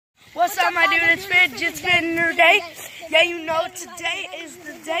What's up, my dude? It's Fidget Spinner Day. Yeah, you know, today is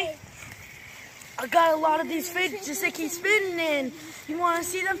the day. I got a lot of these fidgets that keep spinning. You want to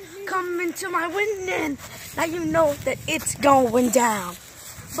see them? Come into my window. Now you know that it's going down.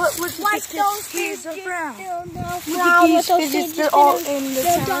 But look at this, he's around. Look at these fidgets, they're all in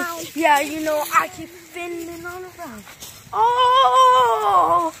the town. Yeah, you know, I keep spinning on around.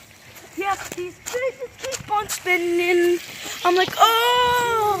 Oh! Yeah, these fidgets keep on spinning. I'm like,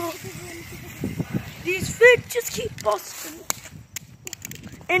 oh! These fidgets keep on spinning.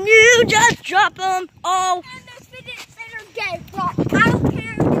 And you just drop them all. And this fidget spinner day, bro. I don't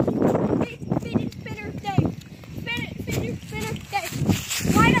care if it's fidget spinner day. Fidget spinner day.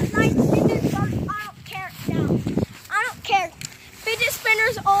 Light up nights in the dark. I don't care now. I don't care. Fidget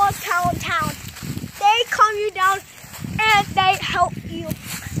spinners all around town. They calm you down and they help you.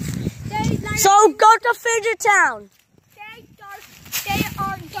 So go to Fidget Town. They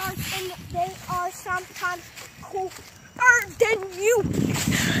are dark and they are sometimes cooler than you.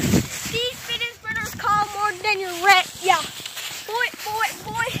 These fidget spinners cost more than your rent. Yeah. Boy.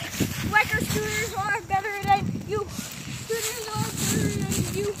 Wrecker scooters are better than you. Scooters are better than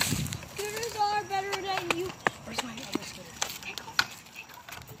you. Scooters are better than you. Where's my other scooter?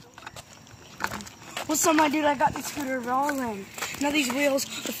 What's up, my dude? I got the scooter rolling. Now these wheels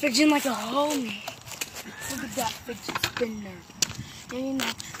are fidgeting like a homie. Look at that fidget spinner. And you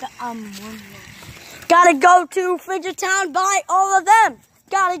know that I'm one. Gotta go to Fidget Town, buy all of them.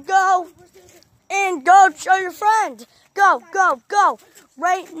 Gotta go and go show your friend. Go.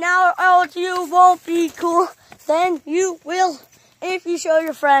 Right now, else you won't be cool. Then you will if you show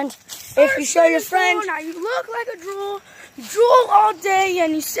your friend. If you show your friend. Now you look like a drool. You drool all day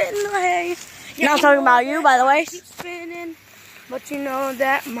and you sit in the hay. Not talking about you, by the way. Keep spinning, but you know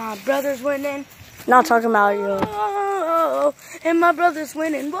that my brother's winning. Not talking about you. Whoa, and my brother's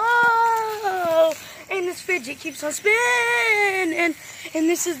winning. Whoa, and this fidget keeps on spinning, and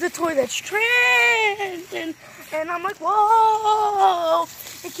this is the toy that's trending. And I'm like, whoa,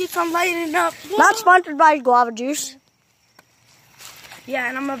 it keeps on lighting up. Whoa. Not sponsored by Hdjzjus. Yeah,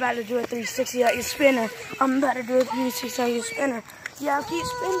 and I'm about to do a 360 at your spinner. I'm about to do a 360 at your spinner. Yeah, keep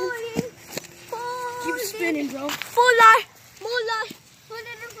spinning. Keep spinning, bro.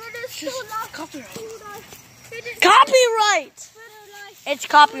 Copyright. Copyright! It's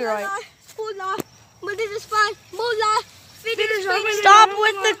copyright. Stop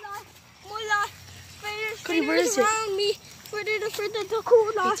with the... Cody, where is it? Hey,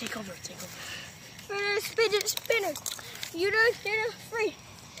 take over. Fidget spinner. You don't get it free.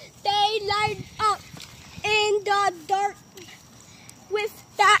 They light up in the dark with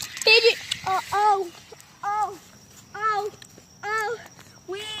that fidget. Oh.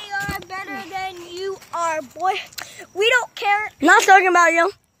 We are better than you are, boy. We don't care. Not talking about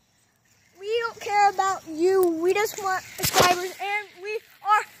you. We don't care about you. We just want subscribers, and we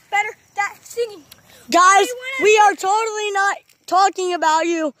are better at singing. Guys, we are totally not talking about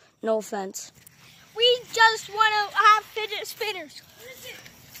you. No offense. We just want to have fidget spinners.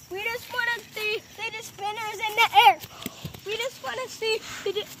 We just want to see fidget spinners in the air. We just want to see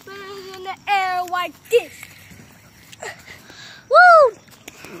fidget spinners in the air like this. Woo!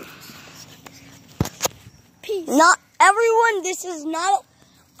 Peace. Not everyone, this is not...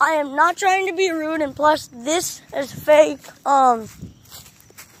 I am not trying to be rude, and plus, this is fake. And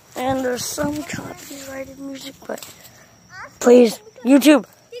there's some copyrighted music, but please, YouTube,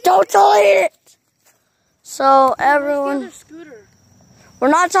 don't delete it. So everyone, we're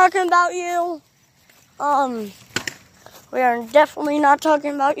not talking about you. We are definitely not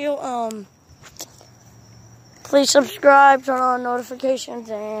talking about you. Please subscribe, turn on notifications,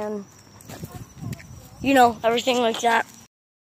 and you know, everything like that.